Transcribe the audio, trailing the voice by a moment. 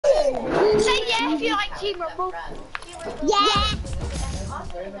Say yeah if you like Team Rumble. Yeah.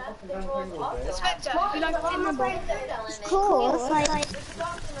 Spencer, if you like Team Rumble. Of course. Like,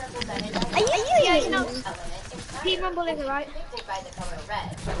 are you Yeah, you know, Team Rumble is alright.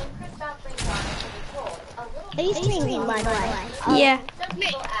 Are you streaming, by the way? Yeah.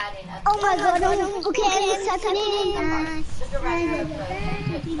 Oh my god, okay, what's happening?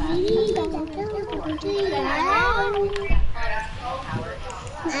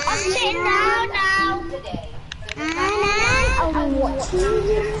 I'm sitting down now. I'm watching.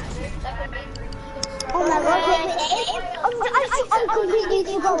 Oh my god, I'm completely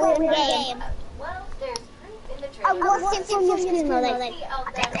forgot we're in the game. I watched it from your screen, like,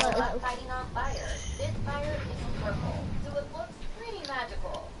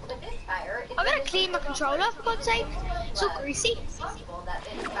 I'm gonna clean my controller, for God's sake. It's so greasy.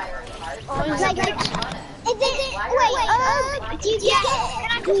 Oh, it's like, is it, wait, do you get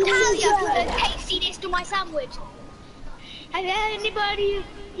Can I just tell you the tastiness to my sandwich? Has anybody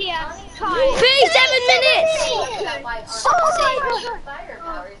here tried? 37 minutes!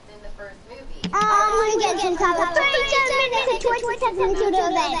 I'm gonna get some cover. 37 minutes and 20 seconds until the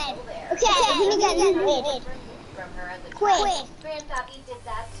event. Okay, I'm gonna get this ready. Quick.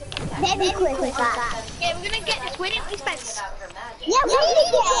 Very quick with that. Yeah, we're gonna get this win at expense. Yeah, we're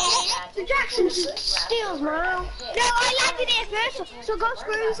gonna get The Jackson steals, man. No, I landed here first, so go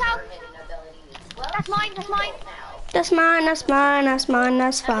screw yourself. That's mine, that's mine. That's mine, that's mine, that's mine,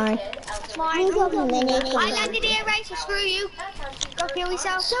 that's fine. That's mine. I landed here, Ray, so screw you. Go kill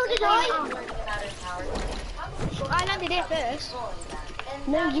yourself. So did I. I landed here first.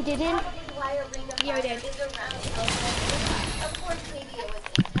 No, you didn't. Yeah, I did.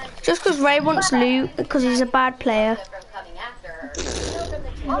 Just because Ray wants loot, because he's a bad player.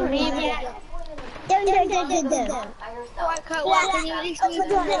 I'll leave it. Don't. Alright, Kurt, what can you at least leave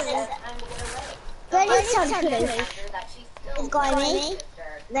it? Ready, something. It's got me.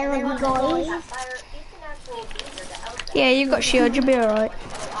 Then we'll be going. Yeah, you got shield, you'll be alright.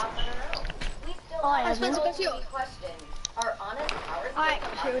 Alright, Spencer, go shield. Alright,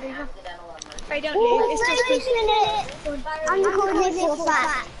 shield. Ray, don't leave. It's just because... I'm recording this for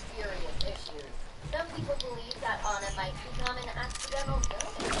fat. Some people believe that Anna might become an accidental villain.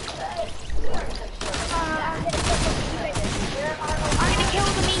 I'm gonna kill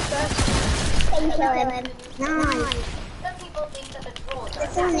the meat first. Thank you, him. Nice. Some people think that the trolls are Is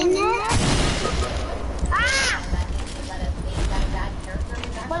someone in there? Ah!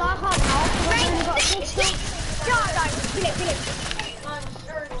 Well, I can't help. Ray, stick! Kill it.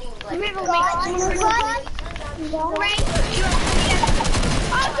 Remember me. Ray, you're...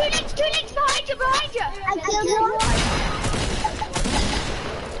 Oh, two links behind you! I killed him.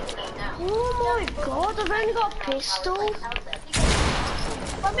 Oh my god, I've only got a pistol.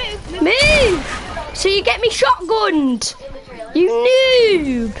 Move! So you get me shotgunned! You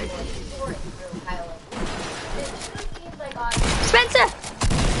noob! Spencer!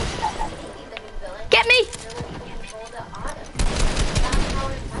 Get me!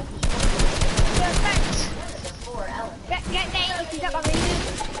 Get Nate, if you got my reboot.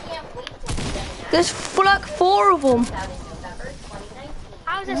 There's like 4 of them.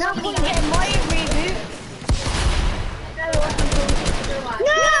 How's there somebody getting my reboot?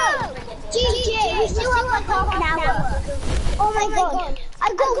 No! GG, we still have like half an hour. Oh my god. I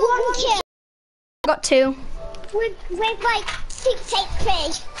got 1 kill. Got 2. With like 6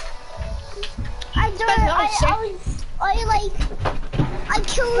 HP. I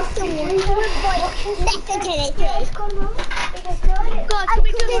killed someone with like less than 10 HP. God, can we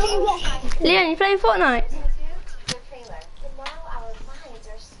do this? Leon, you playing Fortnite?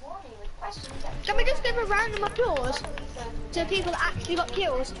 Can we just give a round of applause to people that actually got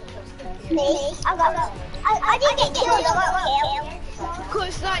kills? Me? I didn't get killed, I got killed.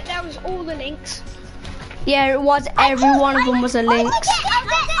 Because like there was all the links. Yeah, it was. Every one of them was a lynx. I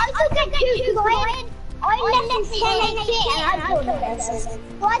got 2 because I left 10 HP and I killed them.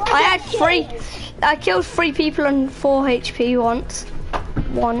 I had 3. I killed 3 people on 4 HP once.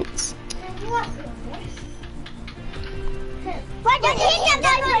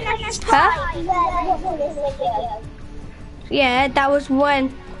 Huh? Yeah, that was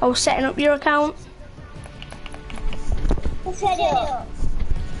when I was setting up your account. Video.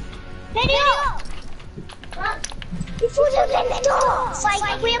 It was a laptop.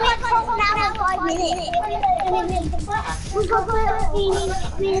 Like we have like half an hour and 5 minutes. We got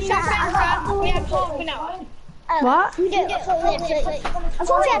We have half an hour. What? We do. I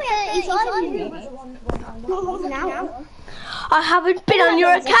thought we had 35 minutes. Not half an hour. I haven't been on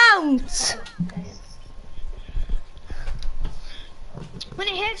your account. When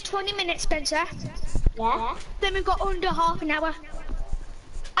it hits 20 minutes, Spencer, Yeah? then we've got under half an hour.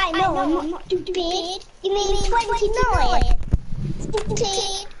 I know, I'm not stupid. You mean 29?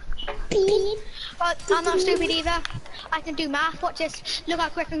 Stupid. But I'm not stupid either. I can do math. Watch this. Look how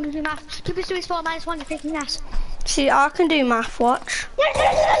quick I can do math. 2 plus 2 is 4 minus 1 is 15 less. See, I can do math, watch.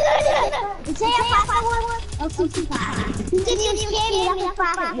 Say a fast one. Oh, super fast. You didn't even scare me like a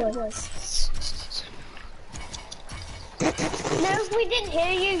fast one. No, we didn't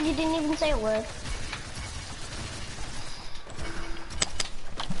hear you. You didn't even say a word.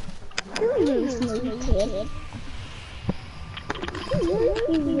 Who is my kid?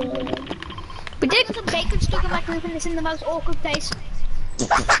 We did some bacon stuck in my group and it's in the most awkward place.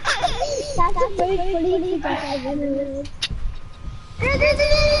 That's a very funny thing I've ever heard.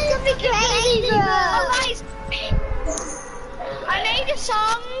 Something crazy, bro. Oh, guys. I made a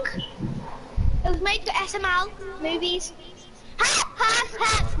song. It was made for SML movies. Hop, hop,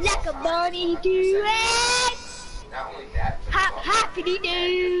 hop, like a bunny do it. Hop, hoppity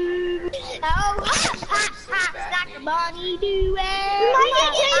doo. Oh, hop, hop, hop, like a bunny do it.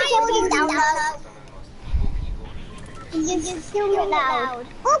 You're still loud.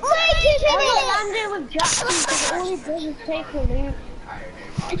 Oh, London with Jackson, because all he does is take a loot.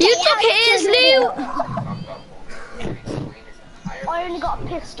 You took his loot! I only got a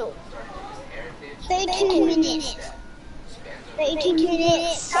pistol. 32 minutes. 32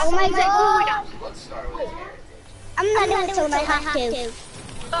 minutes. Oh my god. I'm not doing it till I have to.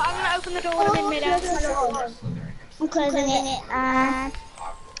 But I'm gonna open the door when I'm in midair. I'm closing it.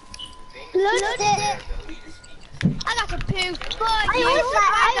 Close it. I got a poo. But I you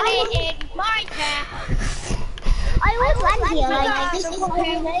always in my car. I always land here like this.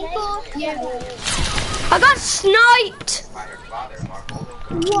 I got sniped!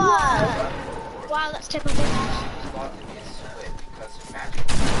 Wow. Wow, that's typical.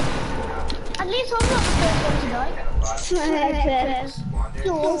 At least I'm not the first one to die.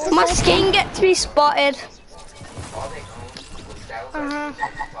 My skin gets me spotted.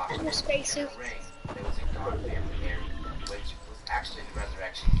 In a spacesuit.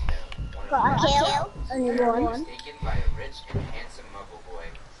 Got a kill. Only one.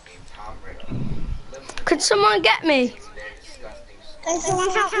 Could someone get me? Can someone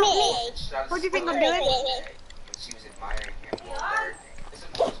help me? What do you think I'm doing?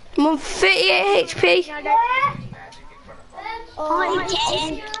 I'm on 38 HP. I'm dead.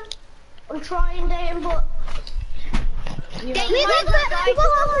 I'm trying to, but... We got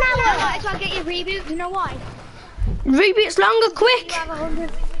half an hour. So I'll get your reboot, you know why? Reboot's longer, quick.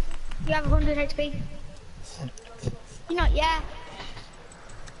 You have 100 HP. You're not, yeah.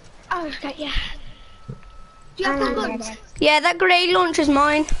 Oh, okay, yeah. Do you have good guns? Yeah, that grenade launcher's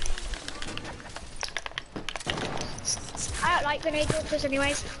mine. I don't like grenade launchers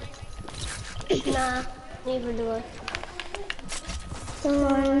anyways. Nah, neither do I.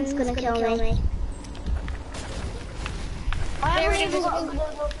 Someone's gonna kill me. I haven't even got a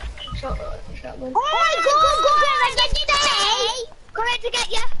Oh my god, I get you there! Come here to get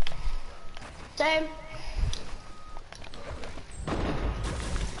you. Same.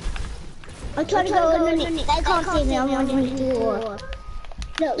 I'm trying to go underneath. They can't see me, I'm underneath the wall.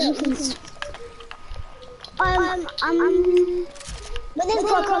 No, you can see. But there's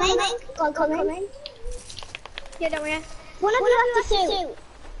God coming. Yeah, don't worry. One of you has to shoot.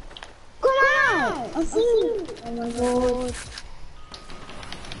 Come on! I'll see you. Oh my god.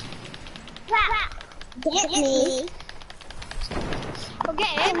 Get me. Go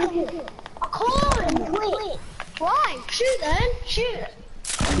get it. I can't. Wait. Why? Shoot then. Shoot.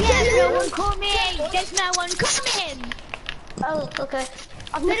 There's no one coming. There's no one coming. Oh, okay.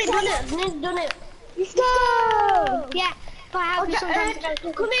 I've nearly done it. Let's go! Yeah. If I have you sometimes.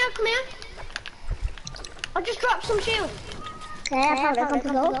 Come here. I'll just drop some shield. Okay, I found a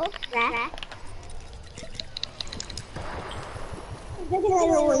couple. There.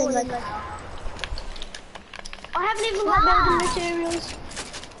 I haven't even got building materials.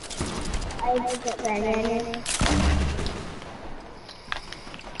 I got there.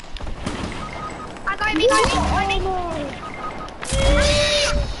 I got me.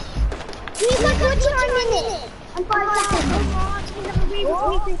 We've got 21 minutes and 5 seconds.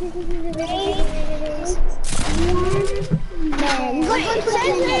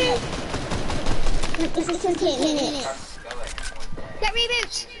 This is 28 minutes. Get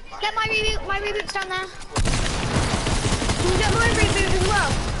reboots. Get my reboot. My reboot's down there. Can you get my reboot as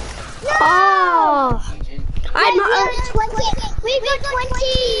well? Oh! We've got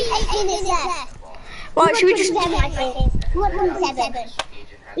 28 minutes left. Right, should we just... 7, I think. 7.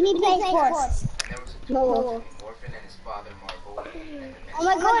 We need to play sports. No. Oh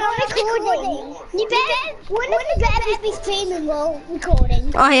my god, I'm recording. You better, one of you better be streaming while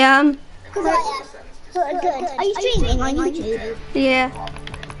recording. I am. Because I am. Good. Are you streaming on YouTube? Yeah.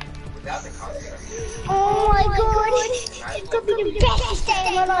 Oh my god, it's going to be the best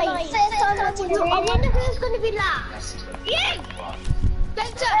day of my life. First time watching the I wonder who's going to be last. You!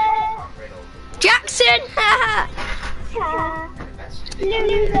 Spencer! Jackson! Haha.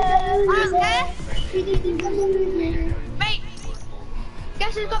 Mate,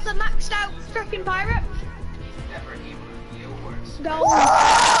 guess who's got the maxed out freaking pirate? Go.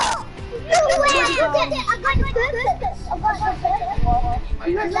 No way, I got the perfect. I got the perfect one.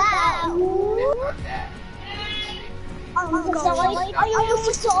 I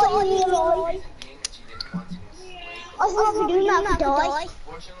almost died on the line. I was never doing that to die.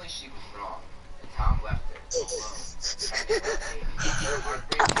 Fortunately, she was wrong. Tom left it.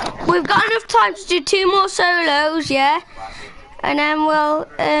 We've got enough time to do 2 more solos, yeah? And then we'll,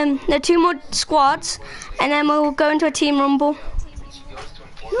 there are 2 more squads, and then we'll go into a team rumble.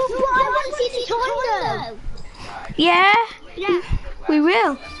 No, but I want to see the toy though. Yeah? We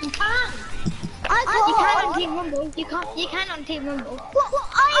will. I You can on can't. Team Rumble. You can on Team Rumble. Well,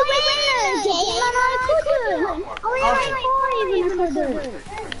 I win the game and I couldn't. I win like 5 and I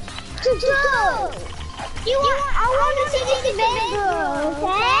couldn't. I want to see the event,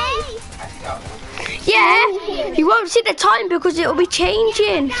 okay? Yeah, you won't see the time because it'll be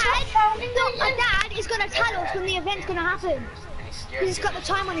changing. Dad is going to tell us when the event's going to happen. He's got the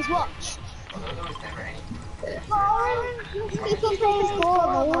time on his watch. People play score.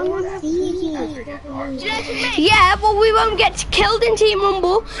 I want to see you. Do you know what I mean? Yeah, but we won't get killed in Team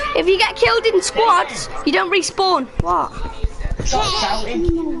Rumble. If you get killed in squads, you don't respawn. What?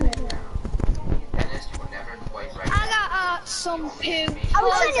 I got some poo. I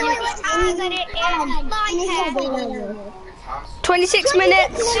was trying to win I got it in my head. 26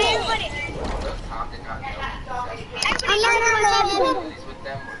 minutes.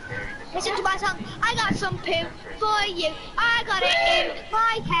 Listen to my song. I got some poo for you. I got it in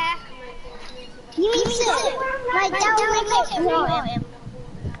my hair. You mean so? Like that will make it rhyme.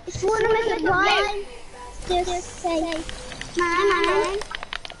 If you want to make it rhyme, just say man.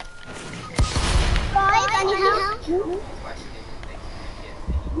 5 and you have.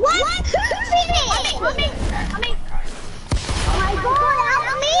 What? Who finished? I mean. My God,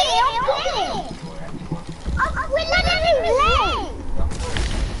 help me!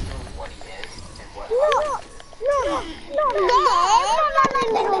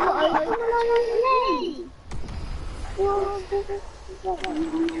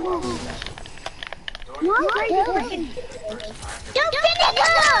 We're not even playing. Don't finish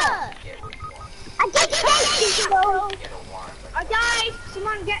her! I get I died.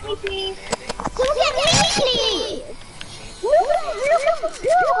 Someone get me, please. Come get me, please! Look!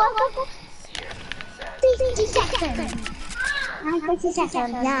 50 seconds. 50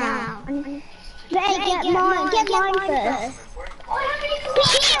 seconds now. Ready, get mine first.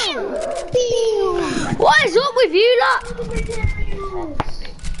 What is up with you lot?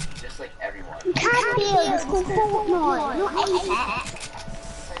 Just like everyone. You can't build, it's called Fortnite, not Apex.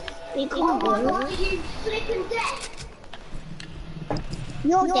 We can't build.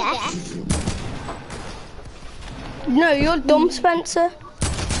 You're deaf. No, you're dumb, Spencer.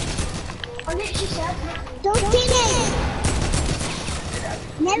 Don't finish.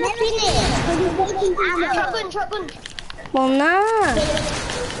 Never finish, because you're wasting ammo. Shotgun. Well, nah.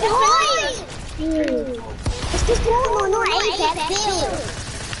 Boys! It's just Fortnite, not Apex. Build.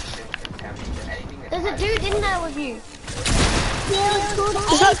 There's a dude in there with you. Build, it's called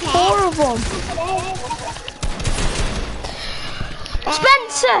There's like 4 of them.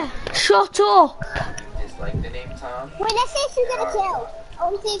 Spencer, shut up. Dislike the name Tom? Wait, let's see if you get a kill. I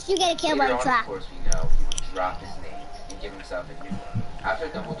want to see if you get a kill by Later on, trap. of course, we know he would drop his name and give himself a new one. After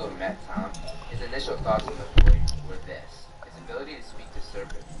Dumbledore met Tom, his initial thoughts of the boy were this. His ability to speak to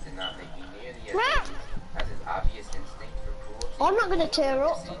serpents did not make him nearly as dangerous as his obvious instinct for cruelty, I'm not gonna tear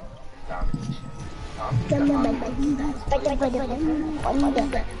up. deceit, and domination. Tom took the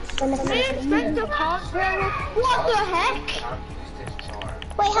Spencer can't tear up. What the heck? Tom used his charm.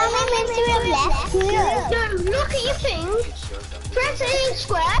 Wait, how many minutes do we have left? No, look at your thing. It showed them Press A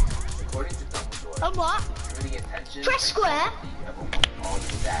square. according to Dumbledore, And what? through the attention Press square. of all the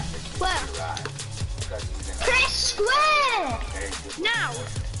staff that Where? arrived. Because he was an Press square. very good Now.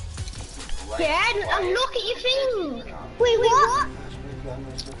 polite, Yeah, and look at your thing. Wait, what?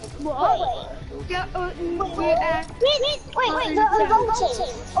 What? Yeah, Wait,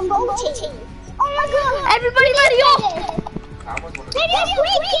 I'm voting. Oh my god. Everybody ready up. Tom was one of the There's a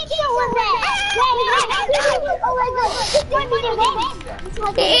free kick over there. Oh my god, this might be the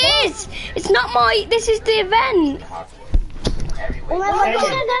event. It is. It's not my. This is the event. Oh my god, look at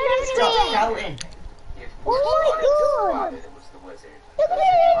the Stop screen. shouting. Oh my god. Look at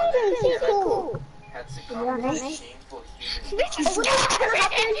everything, so cool. Had succumbed to a shameful human This is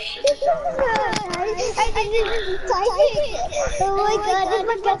I didn't type it. Oh my god, this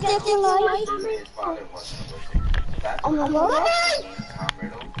is got different life. his father was a wizard. That's Oh my when god. he named Tom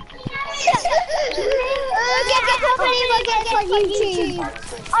Riddle and took On YouTube.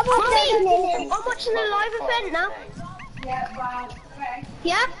 I'm watching the live event now.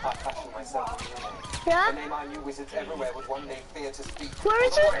 Yeah? Yeah? The name I knew wizards everywhere would one day fear to speak. Where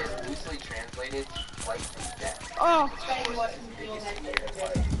is it? It's loosely translated, life and death. Oh. Biggest fear.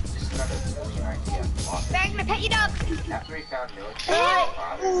 Just another brilliant idea. Awesome. I'm gonna pet you up. After he found military, Right. his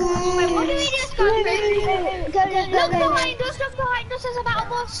father, What do we do, Scott? Look behind us, there's a battle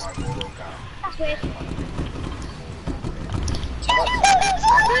bus. That's weird.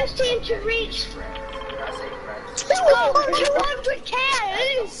 First team to reach. Let's go, 200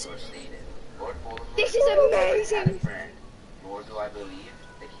 kills. This is amazing. Nor do I believe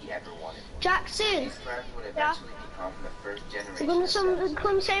that he ever wanted one. Jackson, These friends would eventually become the first generation. we're gonna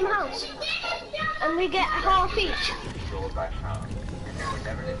come same house. And we get half each. Controlled by power. And they were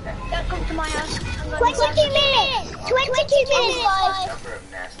never detected. Don't come to my house. 22 minutes. 22 minutes, guys. Number of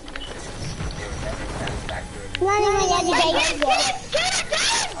nasty incidents. They were never satisfactory. Not even the other day.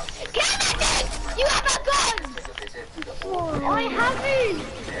 You have a gun! Took a visit to the I old haven't!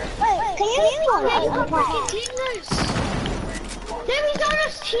 Wait, can you I've got fucking teamers! There is not a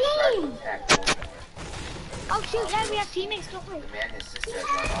team! attack old. Oh shoot, yeah, we have teammates, don't we? The man his sister had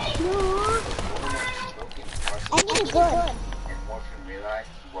run off. No. I need a gun. And Morphin realized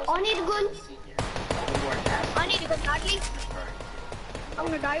he wasn't I need a gun. a senior. Voldemort asked I need a gun badly. him to return. I'm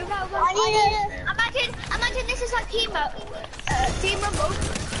gonna die without a gun. I need Imagine this is like team Rumble.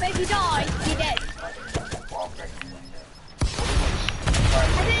 But if you die, you're dead. Wall breaking.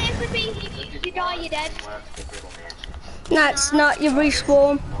 And then it could be, if you die, you're dead. Went up to the Brittle Mansion. No, it's not. You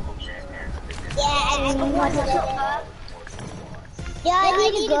respawn. Local grandparents visited. Yeah, and what's up? Yeah, I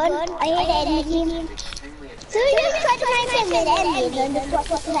need a gun. I need an enemy team. Extremely So we just try to find some with enemies on the top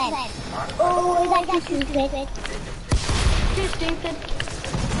of the land. Oh, that's too stupid. Too stupid.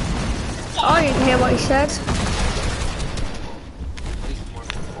 I didn't hear what he said. At least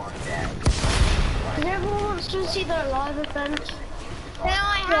Morphin was dead. Because everyone wants to see the live event. Now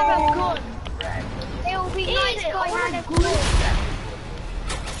I have a gun. Rag. It will be nice if I had a gun.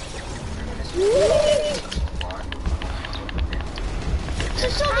 So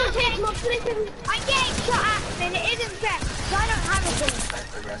someone takes my flipping... I'm getting shot at and it isn't fair. So I don't have a gun. Spent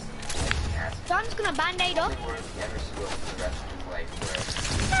the rest of his life in acid. So I'm just gonna band-aid up. Words never spoke the rest of his life were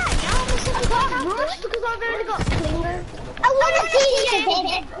I can't rush because I've only got Klinger. I want to see you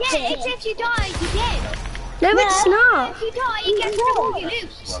again. Yeah, it's if you die, you're dead. No, it's not. If you die, you get to pull you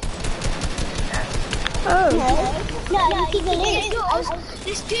loose. Oh. No, you keep it in.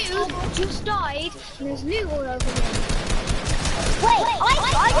 This dude just died and there's loot all over him. Wait, I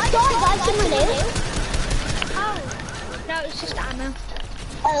just died by someone new. Oh. No, it's just ammo.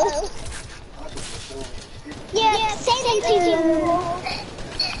 Oh. Yeah, say them to you.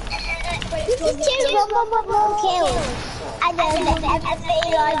 This is two more kills. And then a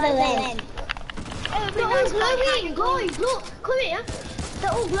live event. Oh, they're all glowing, guys, look, come here.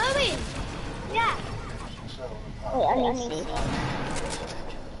 They're all glowing. Yeah. Wait, I need to see.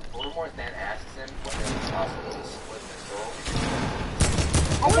 Voldemort then asks him whether it's possible to split the soul.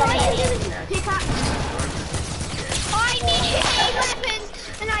 I got it. Pickaxe. I need weapons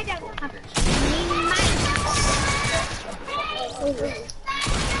and I don't have any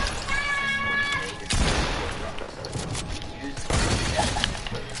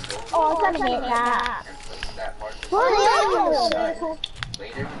Oh, I'm gonna hit that. And puts that part of the Oh, soul aside.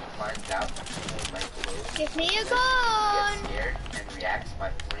 Later, when he finds out that people like clothes, Give me a he gun. gets scared and reacts by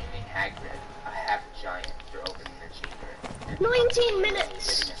flaming Hagrid, a half-giant, for opening the chamber. And 19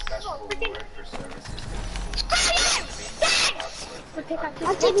 minutes. getting a special reward for services.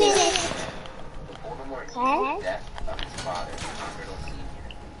 I'll take it. Voldemort Okay. the death of his father, Tom Riddle Sr.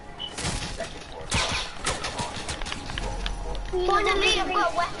 Second Lord. Finally, I've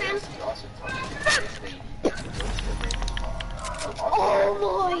got a weapon. He also told him that this lady goes to Ravenclaw.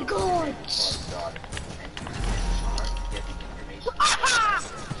 Oh my god. His daughter, and used his charm to get the information. I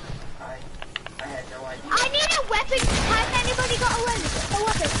had no idea. I need a weapon. Has anybody got a weapon?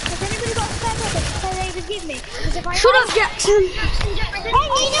 Has anybody got a spare weapon? Can they even give me? 'Cause if I Shut up, Jackson. Hey, you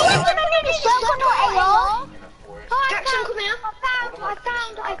know what's gonna do this? Welcome to AR. Jackson, come here.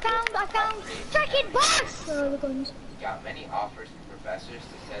 Kid boss! Where are the guns? He got many offers from professors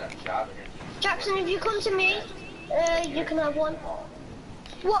to set up job interviews. Jackson, if you come to me, you can have one.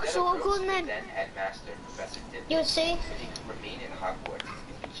 What sort of gun then? Then headmaster, Professor Dippin, You'll see. so he could remain in Hogwarts as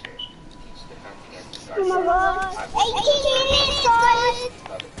a teacher, teach defense against the Oh my dark god. side. 18 minutes, guys.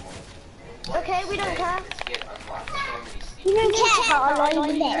 Okay, we don't care. This kid unlocked so many You don't secrets. care how long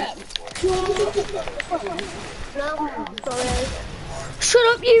you been. No, sorry. Shut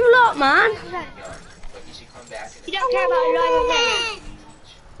up, you lot, man. But he should come back and You don't care about life.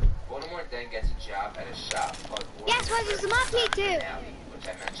 Voldemort then gets a job at a shop called Yes, why does the monkey too? Alley, which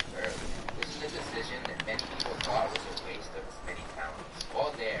I mentioned earlier. This is a decision that many people thought was a waste of his many talents.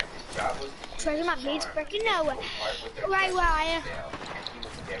 While there, his job was to use Treasure his map needs charm freaking nowhere. to part with their Right where I am. sale, and he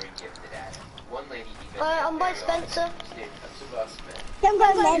was very gifted at it. One lady even I'm by Spencer. stayed up to Ross Smith Don't go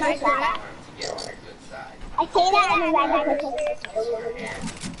near Right this there. side. to get on her good side. I say that in a random And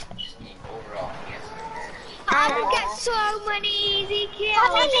just being overall handsome and mannered. I will get so many easy kills.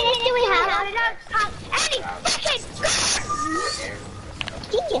 How many minutes do we have? I don't have any fucking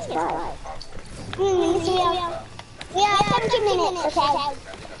Genius, guys. We have 17 minutes, okay?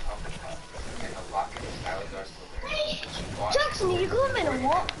 Jackson, you coming or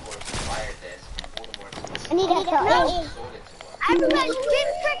what? I need to start. Everywhere's been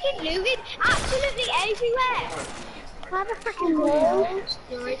freaking looted. Absolutely everywhere. Where the freaking loot?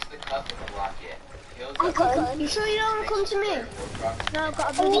 I could. You sure you don't want to come to me? No, I've got a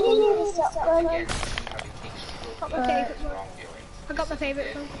I bloody need gun. to stop going. Got my favourite one. I got my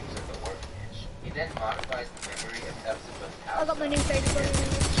favourite one. He then modifies the memory of Elizabeth's I house got my new favourite one.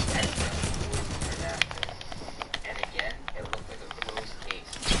 and again, it looked like a closed case.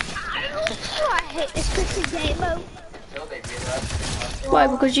 Oh, I hate this freaking game mode. Until they realized Why?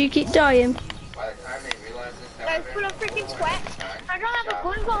 Because you keep dying. by the time they realized this, I however, full of freaking sweat. I don't have a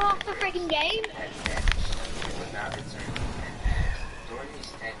gun for half the freaking game. had vanished and would not return to the During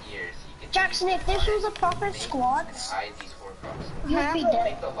these 10 years, he continued Jackson, if this was a proper squad, to hide these Horcruxes. you'd be dead.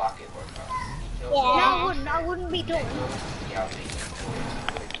 Make the locket Horcrux. He killed No, I wouldn't be done. the outmaking toys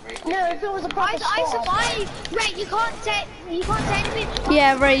with a great No, if it was a proper squad. I survived. Right, you can't say anything.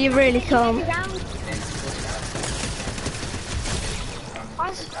 Yeah, Ray, you really can't.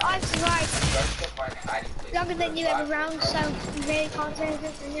 I've survived started to find hiding places longer than you ever round, so you really can't say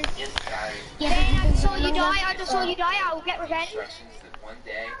anything from this. inside Yeah, I just saw you die. I just saw you die. I will get revenge. instructions that one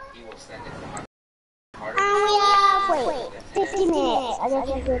day he will send it to harder And we have, 50 minutes. I don't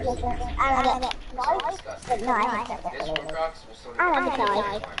think we're just and I get light, but no, I have to. This Horcrux will sort I of have a one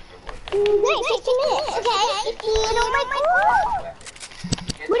light. for wood. 50 minutes, okay. You know my goal.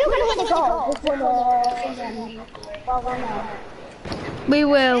 We're not gonna hit the goal before the We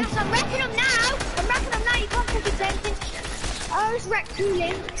will. Yes, I'm wrecking them now. I'm wrecking them now. You can't take attention. I was wrecked 2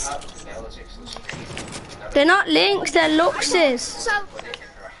 links. They're not links, they're luxes.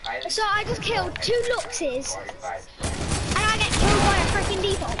 So I just killed 2 luxes, and I get killed by a freaking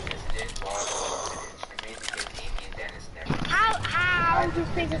default. How does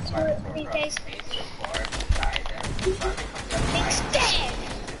physics work these days? Links dead.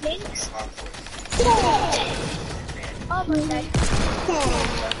 Links dead. Oh my god.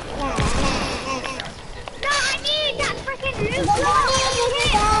 No, I need that freaking loot.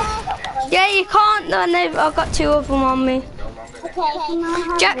 Yeah, you can't. No, I've got 2 of them on me.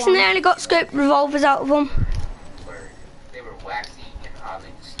 Okay. Jackson, they only got scoped revolvers out of them. They were waxy and oddly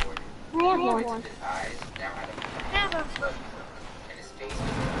distorted. I have one. His eyes now had a Never. blood and his face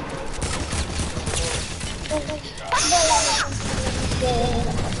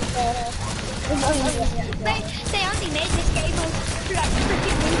They only made this game on like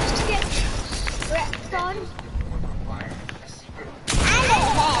freaking moves to get wrecked on. required a secret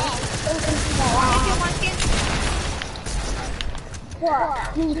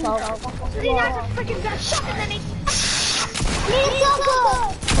What? Then I just freaking got shot and then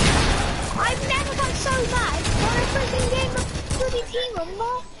I've never got so mad on a freaking game of bloody Team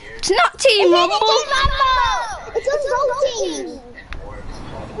Rumble. It's not Team Rumble. It's on voting.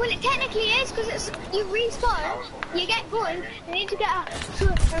 Well, it technically is because it's you respawn, you get going, you need to get a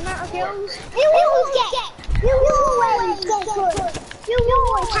certain amount of kills. You always get good. You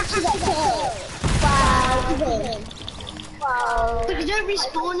always have to get killed. Wow, you win. Wow. But you don't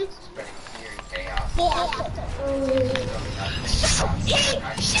respawn. He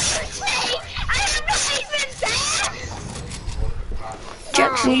shoots me! I am not even there!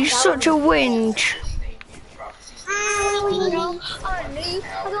 Jackson, you're such a whinge. I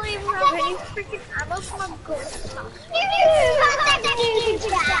don't even have any freaking ammo for my gun.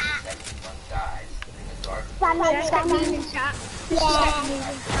 Yeah.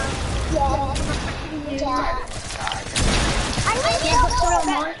 He's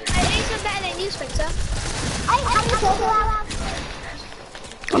better than you, Spencer.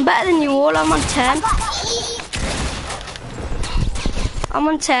 I'm better than you all. I'm on 10. I'm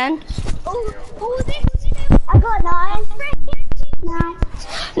on 10. I got 9. No.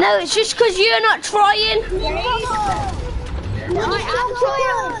 No, it's just because you're not trying. No, I am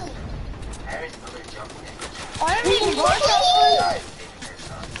trying. I don't even watch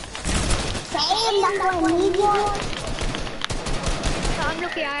Same, that's what I need you. I'm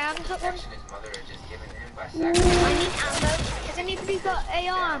lucky I haven't got one. His mother had just given him by I need ammo. Has anybody got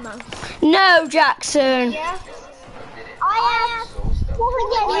AR ammo? No, Jackson. Yeah? I have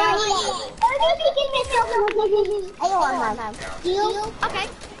 400. Okay.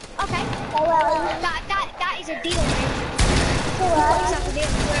 Okay. That is a deal, mate. Where What's up, deal?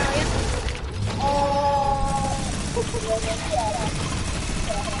 Where are you?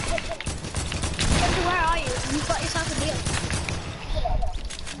 Where are you? You've got yourself a deal.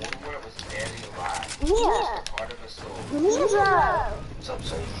 part of a soul.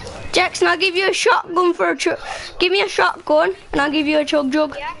 Jackson, I'll give you a shotgun for a chug. Give me a shotgun, and I'll give you a chug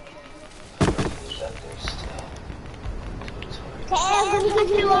jug. Yeah?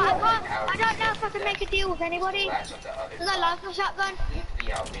 I don't know if I can make a deal with anybody. Because I like my shotgun.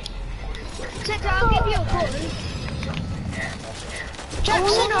 Jackson, I'll give you a gun.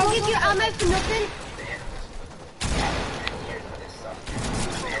 Jackson, I'll give you ammo for nothing.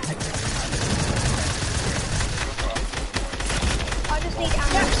 I just need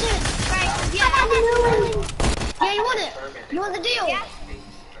ammo. Jackson, right, yeah, you want it? You want the deal? Yeah.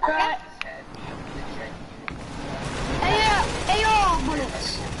 Right. AR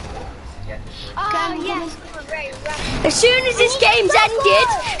bullets. Oh, yes. Right. As soon as this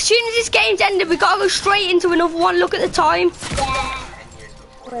game's ended, we gotta go straight into another one. Look at the time.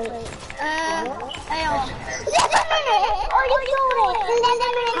 AR.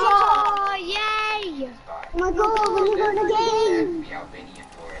 Oh, yay. Oh my god, when you go to the game.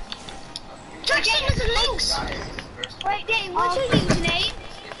 Jackson, there's a links. Wait, Dave, what's your username?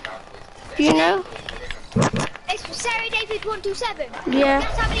 Do you know? It's Sarah David 127. Yeah.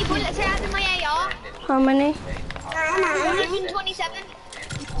 That's how many bullets I have in my AR. How many? 127.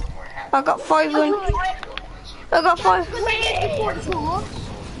 I got 500. I got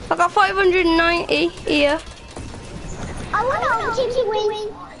 590 here. I want our team to win,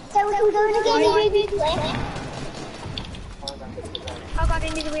 so we can go to the game. Oh god, I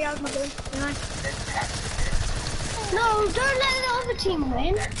need to reload my gun. No, don't let the other team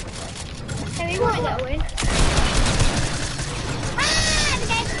win. Hey, we won't let win. Ah,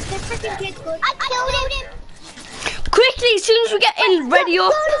 the freaking kid's good. I killed him. Quickly, as soon as we get in, ready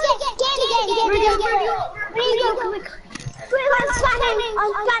up. Get quick. I'm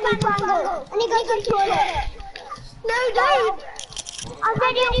scanning triangle. And he goes to the toilet. No, don't. I'm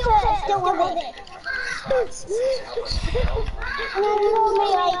ready up first, don't worry.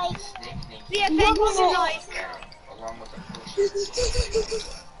 Yeah, Ben, what's the like?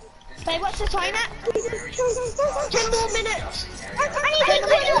 Wait, what's the time at? 10 more minutes. I need to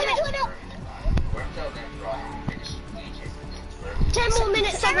quit. 10 more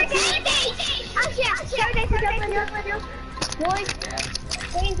minutes. Sarah David!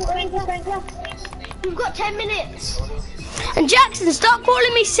 We've got 10 minutes. And Jackson, stop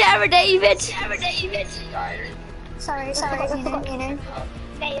calling me Sarah David. Sorry, I forgot your name.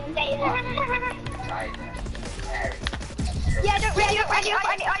 Yeah, don't ready up.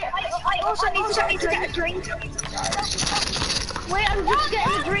 I also need to get a drink. Wait, I'm just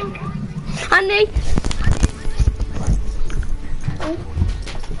getting a drink. Andy.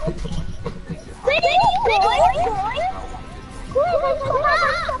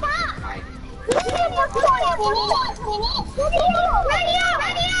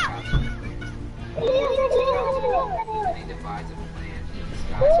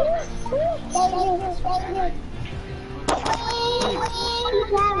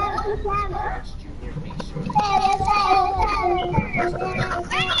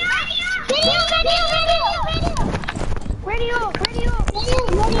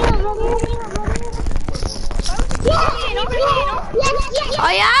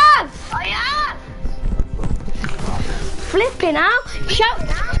 I have. Flipping out. Shout,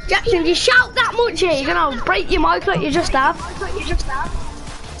 Jackson, you shout that much here, you're gonna break your mic like you just have.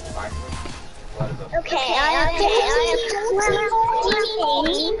 Okay, I have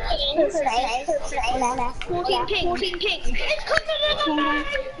 14 ping. It's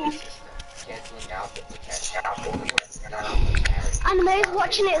and May's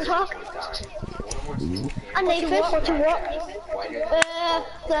watching it as well. And Nathan, watching what? pointer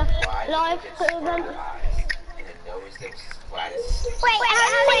the live event. and a nose that was as flat as a stick. Wait,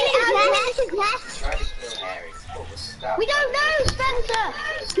 how many is left? He tried to kill Harry, but was stopped We don't know, Spencer.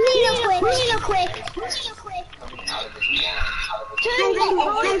 Needle quick. coming out of his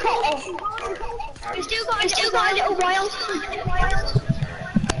wand. We still got a little while.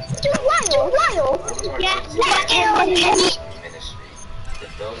 Too wild. Yeah. Ministry. The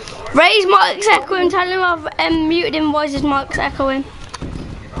building Ray's mic's echoing. Tell him I've muted him. Why is his mic's echoing?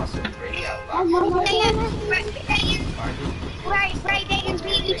 and also break out lots Ray Dagan's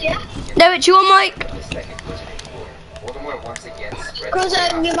muted you. No, it's your mic. of the second Wizarding War. Voldemort once again spreads Cause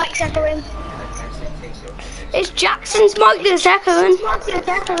your mic's echoing. and eventually takes over the ministry It's Jackson's mic that's echoing. and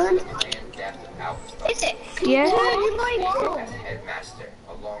death out Is it? Yeah. as headmaster,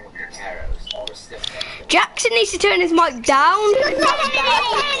 along with the Carrows, who were stiff Jackson needs to turn his mic down. Baker,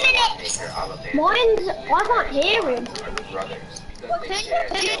 Ollivander, Mine's. I can't hear him. are the brothers because they share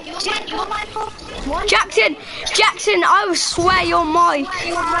Jackson, I will swear your mic.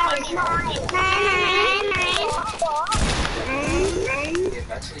 He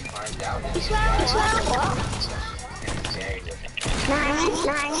eventually finds out that he's married with him.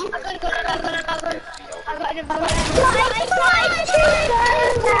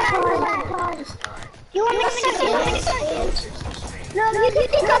 This time, You want me to No, you can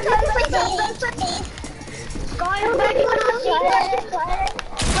pick up both of these. Guys, where do you want our seats?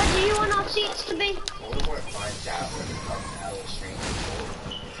 Where do you want our seats to be? Voldemort finds out that the Elder Strange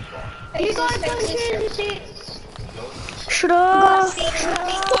Are you guys going to the seats? Shut up.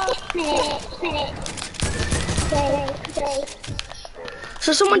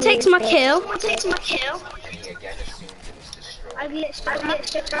 So someone takes my kill. and he again assumes it was destroyed. I've lit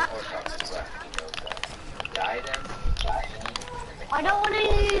that. Horcruxes left, he knows that. Diadem, I don't want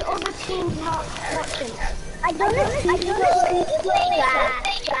any other teams not watching. I don't know if you play that.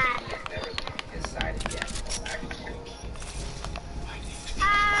 he has never leaving his side again. Nerve and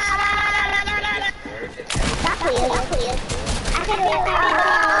That's weird. I can do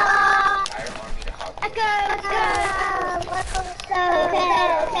entire army to hog Echo. Cup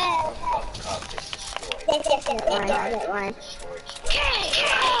is destroyed.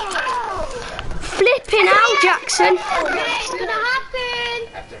 Flipping out, Jackson. What's gonna happen?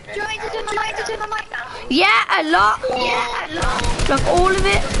 After Do you want me to turn the mic now? Yeah, a lot. Like all of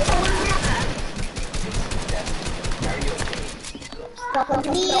it. thereby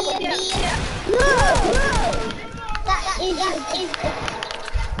killing the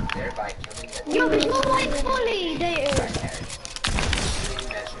Yo, it's not like fully, dude.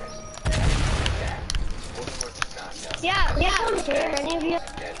 Voldemort does not know Yeah. I can't hear any of you.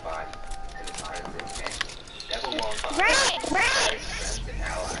 his dead body to the part of the invention. Neville Longbottom, Right. friends and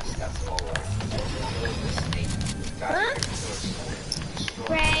allies step forward. Kill the snake.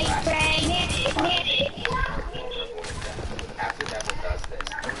 Destroy Ray. After Neville does this,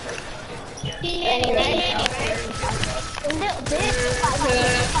 the A little bit.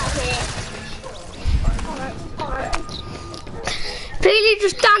 Really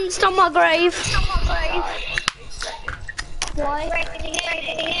just danced on my grave. Why?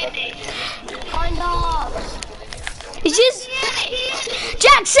 Kind of. It's just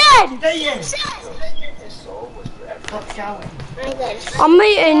Jackson. his soul was forever. I'm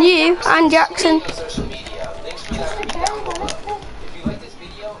meeting you and Jackson. Social media. Links for that down below. If you like this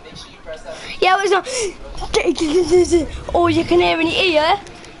video, make sure you press that. Yeah, it's not. All you can hear in your ear.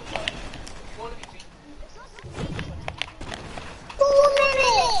 4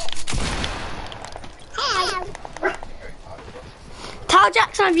 minutes. Tell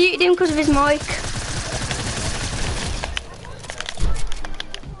Jackson I muted him because of his mic.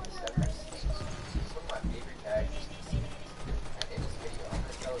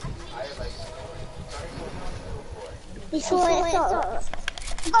 Before it starts.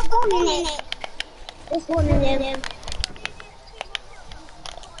 I've got 1 minute. There's one of them.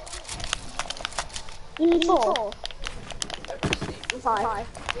 You need 4. 5.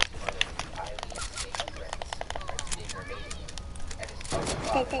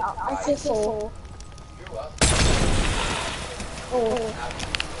 Okay, I see 4. Oh.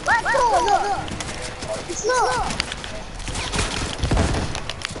 What? Look. It's not.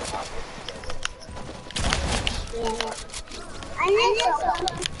 I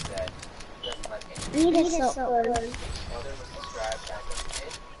need a shotgun.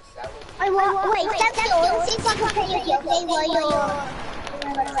 Wait, that's yours. See if I can pay you your thing while you're...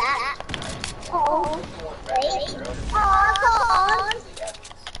 What's that? Oh. Wait. Oh,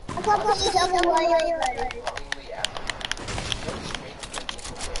 I can't put you something while you're running.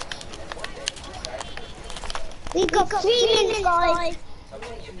 We got 3 minutes, guys. Some of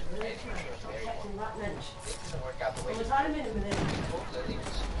the planning for a very long time. This didn't work out the way he told Lily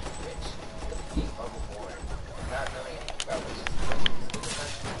that she was rich. Lily being humble born, and not knowing anything about what she's supposed to do, was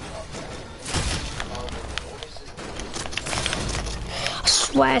eventually off track. Following with her older sister, I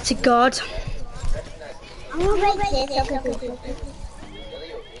swear to God. recognized I'm gonna break this. Okay.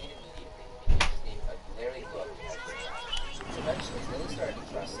 Lily obeyed immediately, beginning to take a glaring look at her. Eventually, Lily started to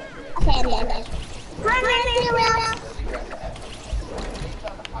trust that way. Okay, I'm done. Hi, Mary, Lily read the evidence. They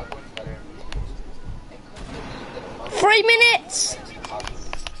found the Hogwarts letter in the news, and couldn't believe that a month 3 minutes. to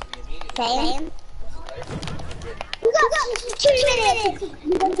Hogwarts. We immediately Sam. the letter had been written. We got 2 minutes.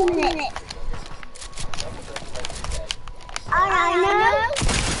 We got 2 minutes. I know.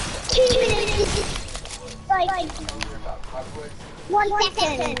 2 minutes. Like About Hogwarts, 1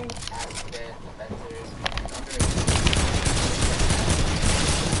 second. Azkaban, Dementors,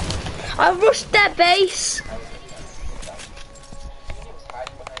 I rushed their base. Ginny was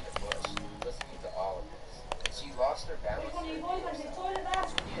hiding behind a bush, listening to all of this, and she lost her balance.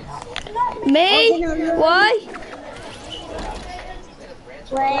 Me? Why?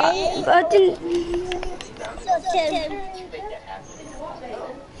 Wait. I didn't.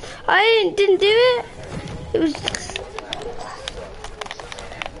 I didn't do it. It was.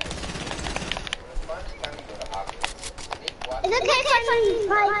 It's okay if I move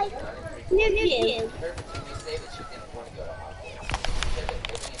you. Her they say that she didn't want to go to Hogwarts. She said that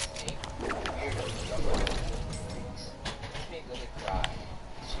Lily and Snape were weirdos who don't want to do freaks. This made Lily cry.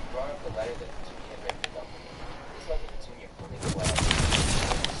 She brought up the letter that Petunia had written to Dumbledore. This led to Petunia pulling away as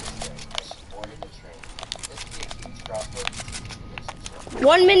she boarded the train. This would be a huge crossroads in Petunio's relationship.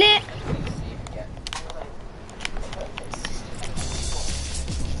 1 minute. Lily was safe again.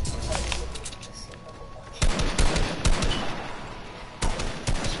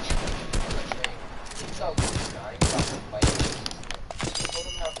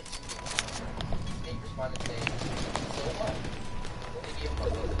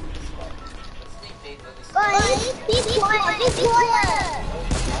 Guys, be quiet.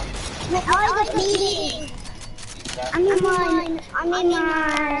 My eyes are bleeding. I'm in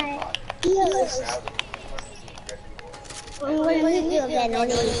my ears. I'm gonna move you again,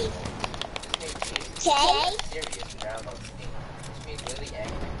 Ollie. Okay?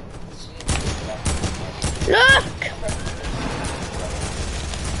 Look.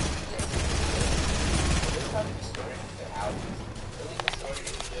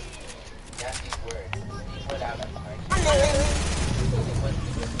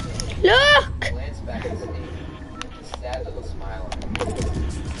 Look. Glanced back at Snape with a sad little smile on her face.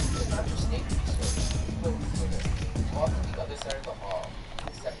 It was not for Snape to be sorry. He went with her. He walked to the other side of the hall,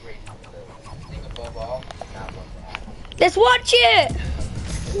 separated from Lily. Snape above all did not want to happen. Let's watch it.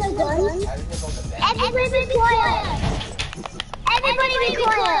 No guns. How did they go to bed? Everybody be quiet. Everybody be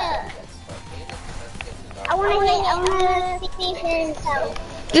quiet. I wanna see this out.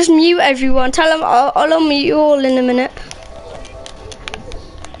 Just mute everyone. Tell them I'll unmute you all in a minute.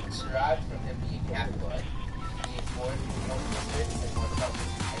 Derived from him being half-blood, being born from one sister and one brother,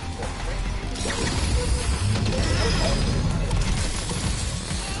 and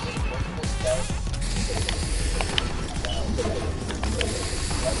he was multiple spells.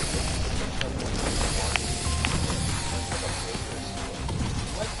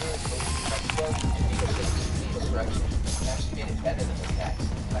 Instruction actually made it better than the text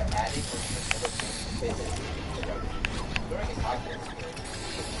by adding or using middle names to fit it into the instruction. During his Hogwarts experience,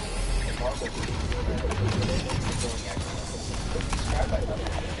 and also going actually described by others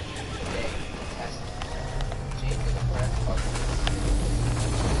today as James is a friend of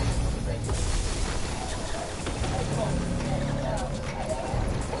the regular.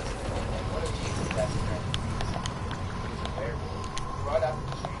 One of James' best friends was a werewolf. He brought out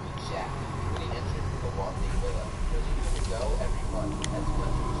the streaming shack when he entered the Walking Villa. He was able to go every month as he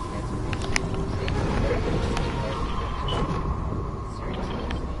went through his transformation. Snape was very interested in Sirius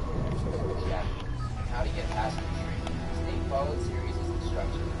and how to get past the tree. Snape followed Sirius'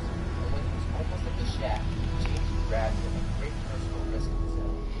 instructions, and when he was almost at the shack, James grabbed him at great personal risk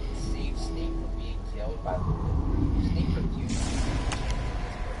himself and saved Snape from being killed by Lupin. Snape refused to use James in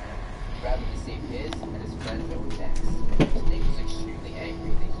this program, rather to save his and his friend's own necks. Snape was extremely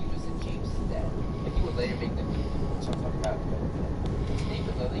angry that he was in James' stead, but he would later make them equal, which I'll talk about in a minute. Snape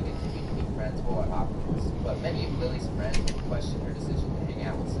and Lily continued to be friends while at Hogwarts, but many of Lily's friends would question her decision to hang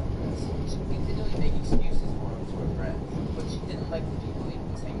out with Severus. She would continually make excuses for him to her friends, but she didn't like the people he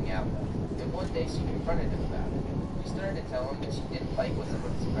was hanging out with. And one day she confronted him about it. She started to tell him that she didn't like what some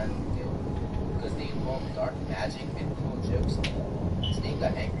of his friends were doing, because they involved dark magic and cruel jokes. Snape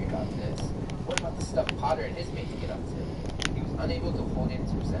got angry about this. What about the stuff Potter and his mates get up to. He was unable to hold in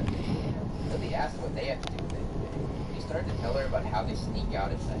his resentment. Lily asked what they had to do with anything. He started to tell her about how they sneak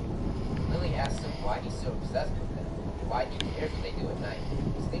out at night. Lily asked him why he's so obsessed with them, and why he cares what they do at night.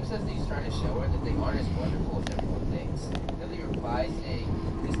 Snape says that he's trying to show her that they aren't as wonderful as everyone thinks. Lily replies saying,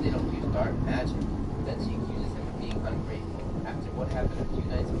 at least they don't use dark magic. Then she accuses him of being ungrateful. After what happened a few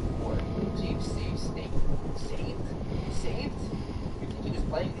nights before, James saved Snape. Saved? Saved? You think he was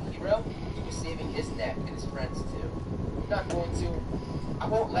playing the hero? He was saving his neck and his friends too. You're not going to... I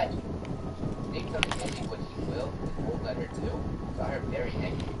won't let you. Snape told Lily what he will and won't let her do. Got her very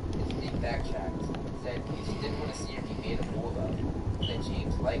angry. And Snape backtracked. Said he just didn't want to see her be made a fool of. That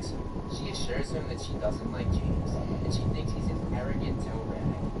James likes her. She assures him that she doesn't like James. And she thinks he's an arrogant toe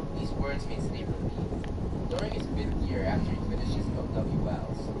rag. These words made Snape relieved. During his 5th year after he finished his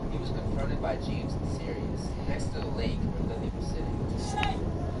OWLs, he was confronted by James and Sirius next to the lake where Lily was sitting.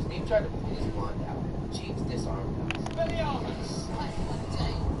 Snape tried to pull his wand out. James disarmed him.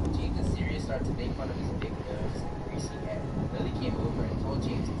 James and Sirius started to make fun of his big nose and greasy hair. Lily came over and told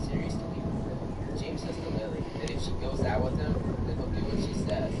James and Sirius to leave with Lily. James says to Lily that if she goes out with him, then he'll do what she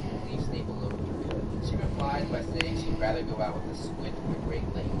says and leave Snape alone for good. She replies by saying she'd rather go out with a squid from the Great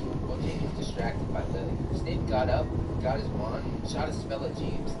Lake. James was distracted by Lily. Snape got up, got his wand, shot a spell at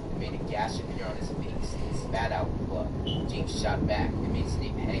James, and made a gash appear on his face, and spat out blood. James shot back and made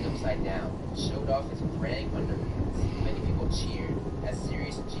Snape hang upside down, and showed off his praying underpants. Many people cheered as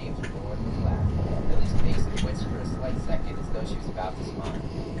Sirius and James were going to laugh. Lily's face twitched for a slight second as though she was about to smile,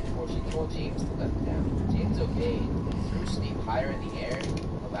 before she told James to let her down. James obeyed, and threw Snape higher in the air, and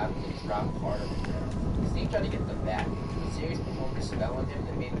allowed him to drop hard on the ground. Snape tried to get them back. Sirius performed a spell on him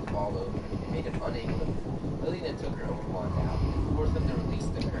that made him fall over and made him unable to move. Lily then took her own wand out and forced them to release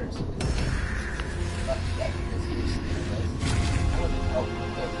the curse with his hand. Lucky that he was here, Snape says. I want to help you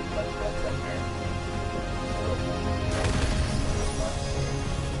because his blood runs up there.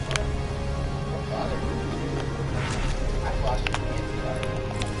 Your father, I washed your hands by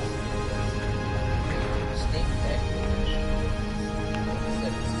Snape begged for the Lily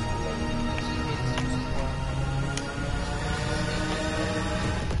said this is too late. She made excuses for him.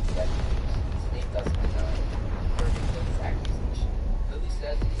 Snape doesn't deny it, confirming Lily's accusation. Lily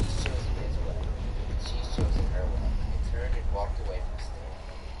says that he's chosen his way, and she's chosen her way, and turned and walked away from Snape.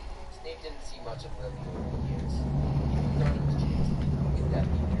 Snape didn't see much of Lily over the years. He thought it was James to become a Death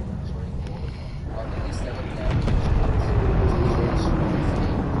Eater, joining forward, while Lily settled down to James.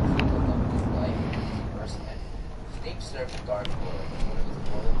 Snape the love of his life and his first met. Snape served the Dark Lord as one of his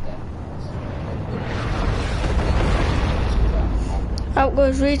loyal Death Eaters. Out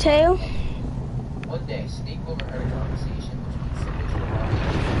goes retail. One day, Snape overheard a conversation between Sirius and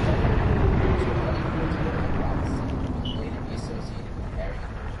prophecy, which would later be associated with Harry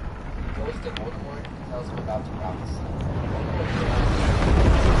and Ron. He goes to Voldemort and tells him about the prophecy.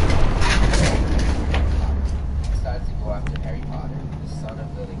 He decides to go after Harry Potter, the son of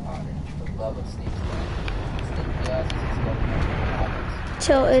Lily Potter, the love of Snape's life. Snape realizes he's going to Harry Potter's.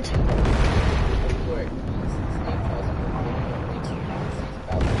 Tilted. Dumbledore agrees, and Snape tells him that Voldemort thinks the prophecy is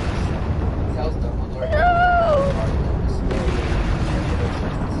about what he said. He tells Dumbledore that Harry Potter will despair, and Dumbledore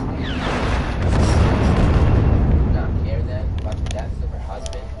turns to Snape. She does not care then about the deaths of her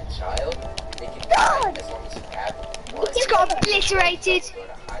husband and child. They can die as long as you have one. It's got obliterated.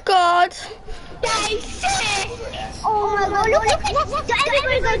 God. They sick. Dumbledore asks, Oh my god, look at that!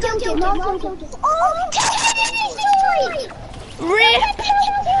 Everybody go jump it! Oh, take it!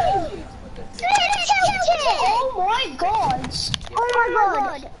 Oh my god! Oh my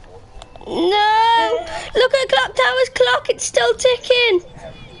god! No! Look at Clock Tower's clock, it's still ticking.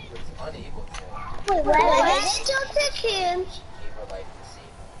 unable to. Wait, where? It's still ticking. Gave her life to save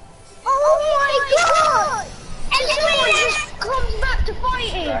him. Oh my god! And then it just comes back to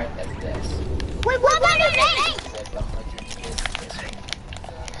fighting. Start as this. Wait, what about the next? Said 100 years history.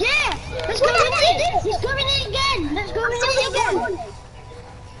 Yeah, let's go in it. Let's go in it again. Let's go in it again.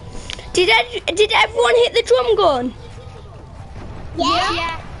 Did everyone hit the drum gun?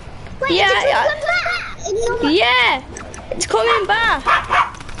 Yeah. Wait, Yeah, did yeah. it come back? It's not back. Yeah, it's coming back.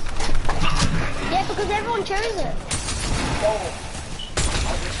 Yeah, because everyone chose it.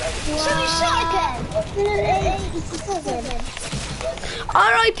 So we shot again.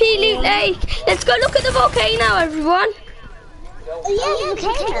 R.I.P. Loot Lake. Let's go look at the volcano, everyone. Yeah,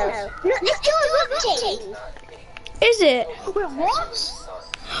 volcano. Look, it's still erupting. Is it? Wait, what?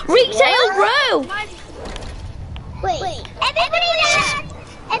 Retail Row. Wait. Everybody now.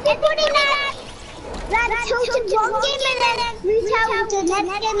 That tilted one game and then retail to the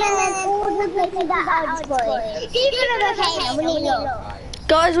next game and then all the places that are destroyed. Even a volcano, we need to know.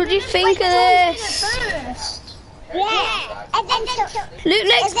 Guys, what do you think of this? Yeah. And then Luke,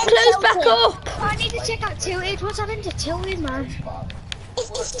 let's close back up. I need to check out Tilted. What's happened to Tilted, man? it's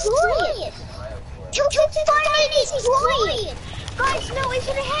destroyed. Tilted's finally destroyed. Guys, no, we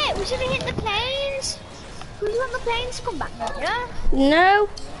should have hit the planes. We want the planes to come back, yeah? No.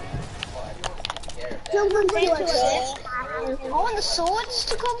 I want the swords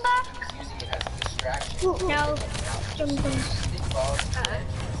to come back. No.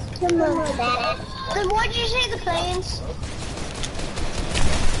 Then why did you say the planes?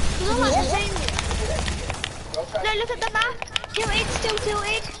 No, look at the map. Tilted, still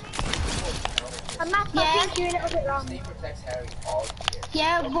tilted. The map, I think you're a little bit wrong.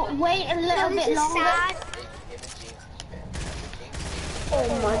 Yeah, but wait a little bit longer. Sad. Oh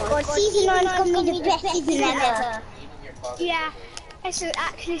my god, season 9 is going to be the best season ever. Yeah, it's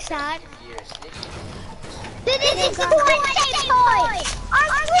actually sad. This is the one safe point! I'm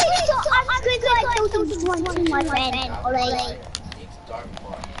going to Tilted to one to my friend already.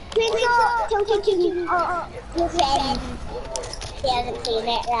 We've got Tilted to your friend. He hasn't seen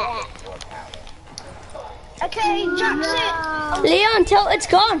it yet. Okay, Jackson. Leon, Tilted's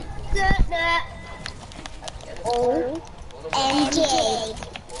gone. OMG.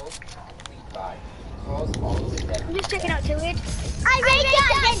 I'm just checking out Tilted. I rate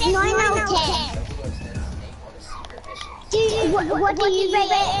that 9 out of 10. What do you rate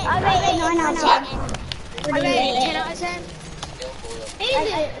it? I rate it 9 out of 10. I rate it 10 out of 10.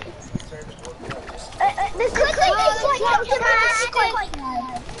 Is it? The quickly is like automatic.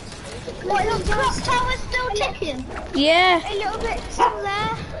 What, the clock tower's still ticking? Yeah. A little bit still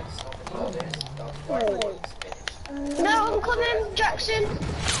there. No, I'm coming, Jackson.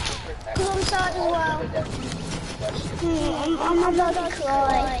 Because I'm sad as well. I'm about to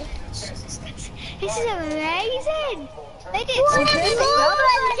cry. This is amazing. They did One some good more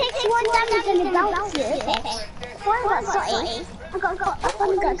takes 1 damage and it bounces. Okay. One got Sotty. I got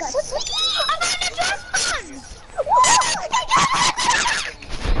one got Sotty.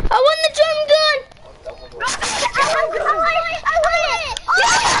 I won the drum gun. I won it!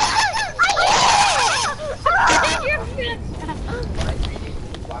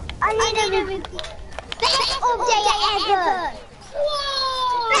 I need a best update ever!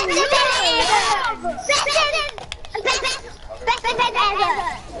 Whoa! Best event ever!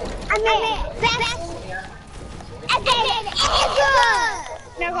 I mean, best event ever!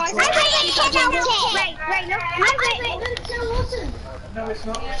 No, guys, I rate it 10 out of 10! Wait, look. No, it's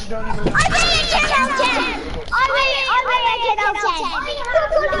not. You don't even. I rate it 10 out of 10! I rate it 10 out of 10!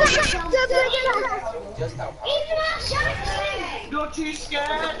 You're too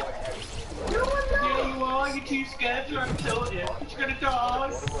scared. Yeah, you are. You're too scared to until it. You're gonna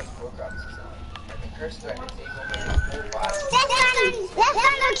die. Let's not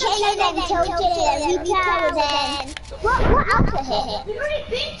okay then Tilted and we tower then. What else was it?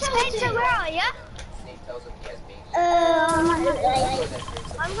 Spencer, where are you?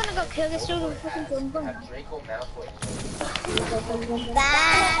 I'm gonna go kill this dude with fucking drum gun. I can't believe it!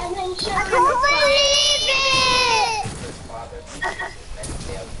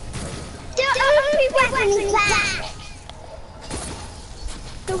 The only weapon is back!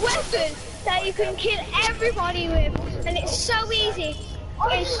 The weapon that you can kill everybody with, and it's so easy.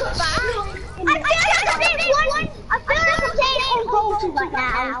 It's back. I feel like I'm playing on Volta right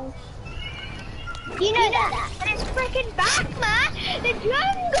now. You know that? And it's freaking back, man. The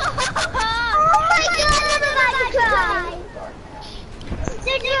drum gun. Oh my god, I'm about to cry!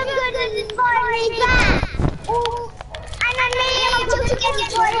 The drum gun is finally back! And I'm able to get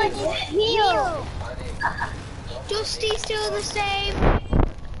destroyed heal! Dusty's still the same.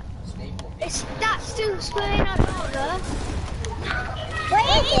 That's still spinning on order.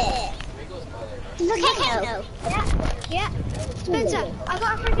 Where is it? The volcano. Yeah. Spencer, I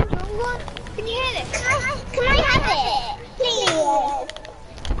got a freaking drum gun. Can you hear this? Can I have it? Please!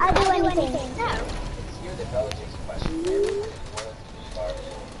 I'll do anything. No.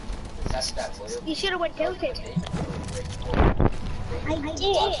 You should have went tilted. I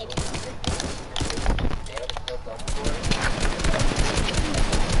did.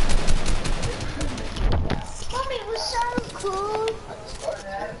 Mommy, it was so cool.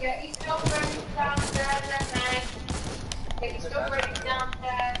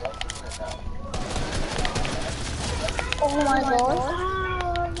 Oh my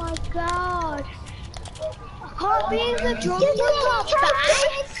god. Oh my god. I can't believe the drum gun got back.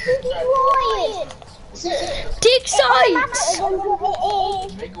 Dig sites.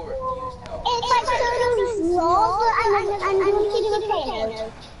 It's like so raw and looking at the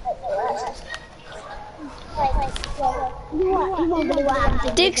volcano.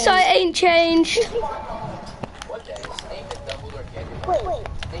 Dig site ain't changed. One day, Snape and Dumbledore get in. Wait.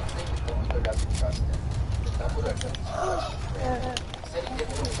 Snape thinks Dumbledore doesn't trust him. Dumbledore doesn't trust him. Said he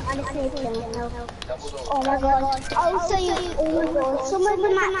didn't Dumbledore Oh my god. Also, oh my god. Some of the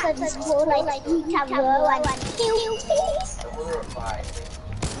maps are just called like Tower and Dumbledore replied,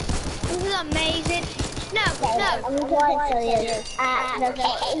 This is amazing. No. I'm going to tell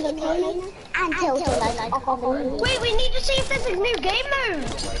you. And Tilted like Wait, we need to see if there's a new game mode.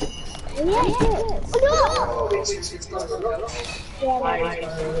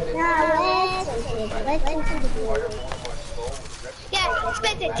 Yeah,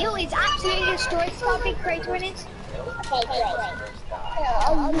 Spencer, Tilly's absolutely destroyed. It's got a big crater in it.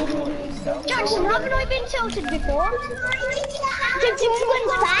 Jackson, haven't I been tilted before?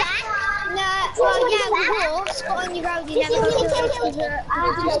 Well, yeah, we walked, but on your road you never got tilted.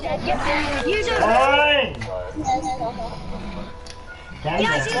 You don't. Yeah,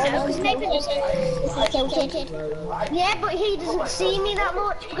 I do know, because Nathan is tilted. Yeah, but he doesn't see me that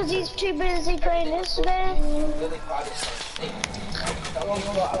much because he's too busy playing this bit.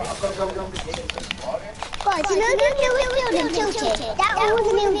 Guys, you know the Tilted? That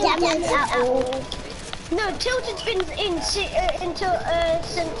wasn't new damage at all. No, Tilted's been in since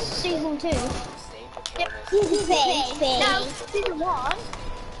season 2. Yep. Season 3. No, season 1.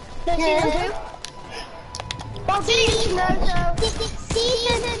 No, season 2. Well, season 1.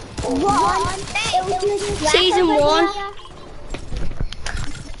 Season 1.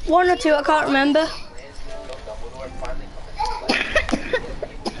 1 or 2, I can't remember.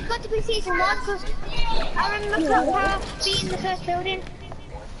 Got to be season 1 because I remember Clover being the first building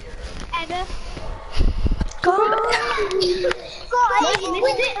ever. Go on. What, you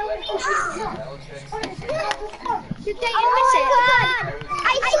missed it? Did they miss it? I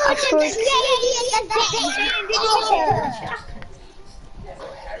saw the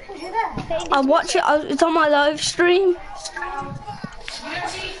I watch it. It's on my live stream.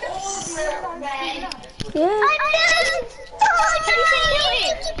 Yeah.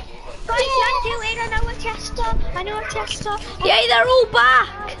 I know a Chester. Yay, they're all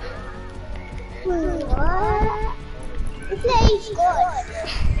back. What? Please, God.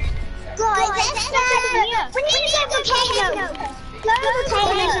 God, let's go. We need to go to Volcano. Go to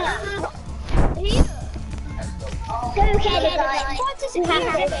Volcano. Go Volcano, guys. What does it mean?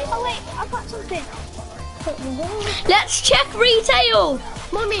 Oh wait, I've got something. Let's check retail.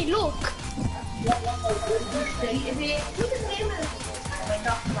 Mummy, look.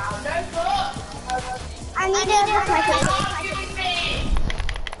 I need to have my face.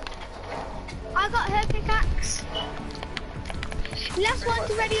 I got her pickaxe. Last one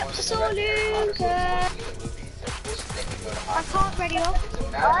to ready up to sore loser. I can't ready up.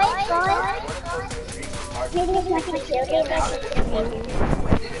 I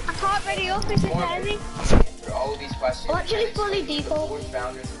can't ready up, is it heavy? For all of these questions, I'm actually fully default. board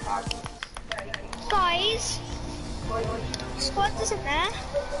founders of Hogwarts. Guys, squad isn't there.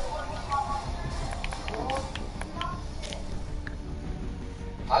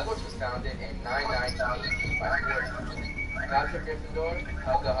 Hogwarts was founded in 992 by four Dr. Gryffindor,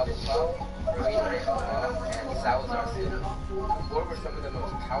 Helga Hufflepuff, Rowena Ravenclaw, and Salazar Slytherin. The four were some of the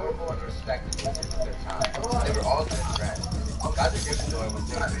most powerful and respected wizards of their time. They were all good friends. Dr. Gryffindor was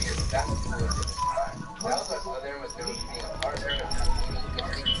known to be the best ruler of his time. Salazar Slytherin was known for being a partner of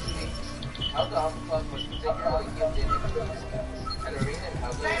unique snakes. Helga Hufflepuff was particularly gifted in cooking skills, and Rowena and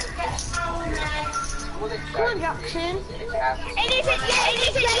Helga were Come on, Jackson. in a castle. It isn't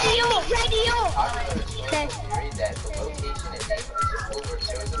ready up. Popular historians agree that the location and name of the school were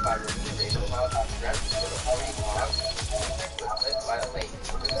chosen by Rowena Ravenclaw to dress for the 40 hogs was lit by the lake.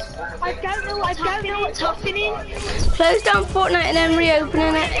 I don't know what's happening. Close down Fortnite and then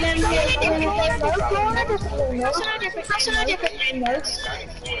reopening it. That's no different game modes. I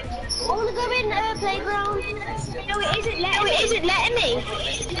want to go in playground. No, it isn't letting me.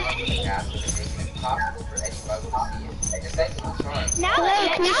 Possible for any buggle to see it. And thanks to the charm, Now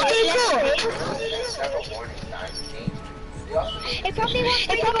several warning signs changed. They also it probably wants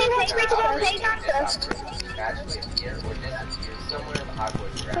me to go playground first. magically appear or disappear somewhere in the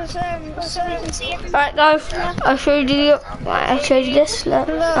Hogwarts grounds. So you can see everything. Right, guys. I showed you this.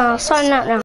 I'll sign that now.